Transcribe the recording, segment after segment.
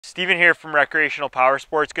Steven here from Recreational Power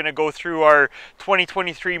Sports. Going to go through our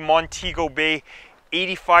 2023 Montego Bay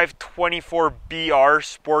 8524 BR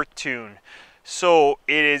Sport Toon. So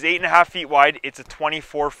it is 8.5 feet wide. It's a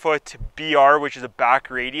 24-foot BR, which is a back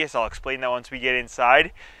radius. I'll explain that once we get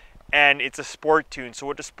inside. And it's a Sport Toon. So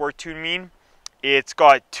what does Sport Toon mean? It's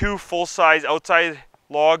got two full-size outside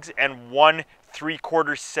logs and one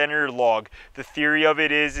 3/4 center log. The theory of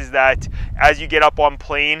it is that as you get up on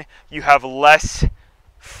plane, you have less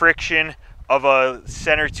friction of a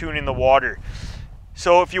center tune in the water.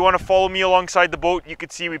 So if you want to follow me alongside the boat, you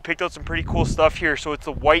can see we picked out some pretty cool stuff here. So it's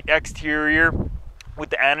a white exterior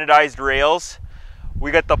with the anodized rails.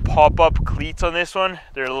 We got the pop-up cleats on this one.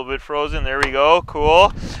 They're a little bit frozen. There we go.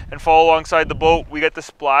 Cool. And follow alongside the boat, we got the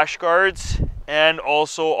splash guards and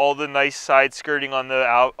also all the nice side skirting on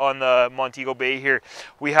the Montego Bay here.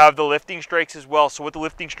 We have the lifting strikes as well. So what the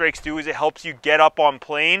lifting strikes do is it helps you get up on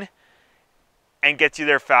plane and gets you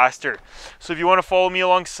there faster. So if you want to follow me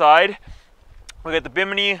alongside, we got the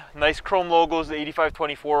Bimini, nice chrome logos, the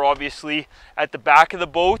 8524 obviously. At the back of the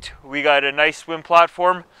boat, we got a nice swim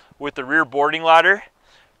platform with the rear boarding ladder,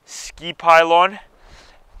 ski pylon,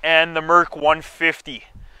 and the Merc 150.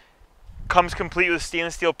 Comes complete with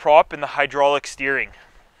stainless steel prop and the hydraulic steering.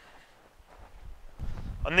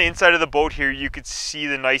 On the inside of the boat here, you could see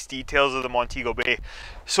the nice details of the Montego Bay.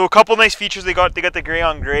 So a couple nice features they got the gray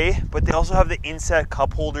on gray, but they also have the inset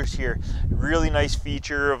cup holders here. Really nice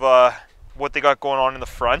feature of what they got going on in the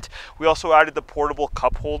front. We also added the portable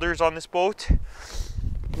cup holders on this boat.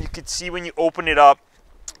 You can see when you open it up,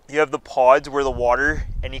 you have the pods where the water,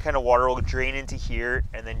 any kind of water will drain into here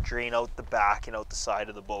and then drain out the back and out the side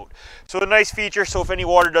of the boat. So a nice feature, so if any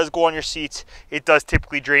water does go on your seats, it does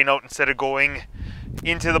typically drain out instead of going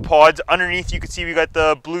into the pods. Underneath you can see we got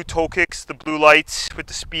the blue toe kicks, the blue lights with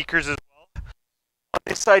the speakers as well. On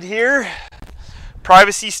this side here,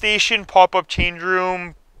 privacy station, pop-up change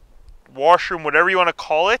room, washroom, whatever you want to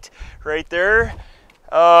call it, right there.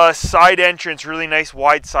 Side entrance, really nice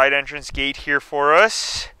wide side entrance gate here for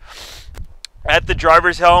us. At the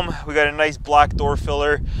driver's helm, we got a nice black door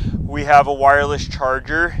filler. We have a wireless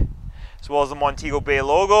charger, as well as the Montego Bay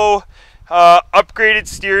logo. Upgraded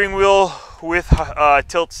steering wheel with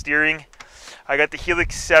tilt steering. I got the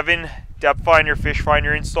Helix 7 depth finder, fish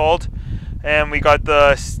finder installed, and we got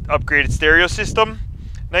the upgraded stereo system.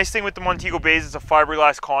 Nice thing with the Montego Bay is it's a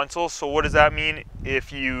fiberglass console. So what does that mean?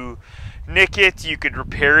 If you nick it, you could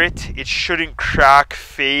repair it. It shouldn't crack,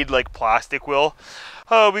 fade like plastic will.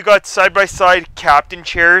 We got side-by-side captain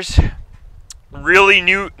chairs. Really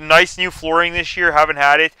nice new flooring this year. Haven't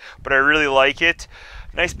had it, but I really like it.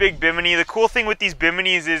 Nice big Bimini. The cool thing with these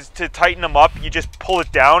Biminis is to tighten them up, you just pull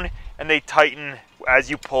it down and they tighten as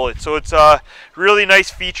you pull it. So it's a really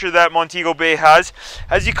nice feature that Montego Bay has.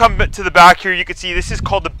 As you come to the back here, you can see this is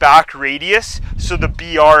called the back radius, so the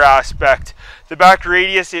BR aspect. The back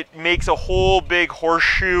radius, it makes a whole big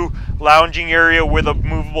horseshoe lounging area with a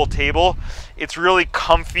movable table. It's really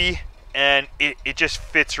comfy and it just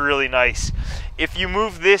fits really nice. If you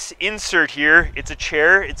move this insert here, it's a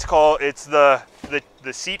chair, it's the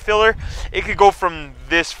seat filler. It could go from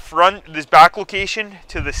this back location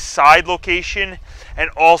to the side location and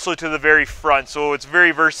also to the very front. So it's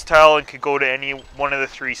very versatile and could go to any one of the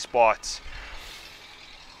three spots.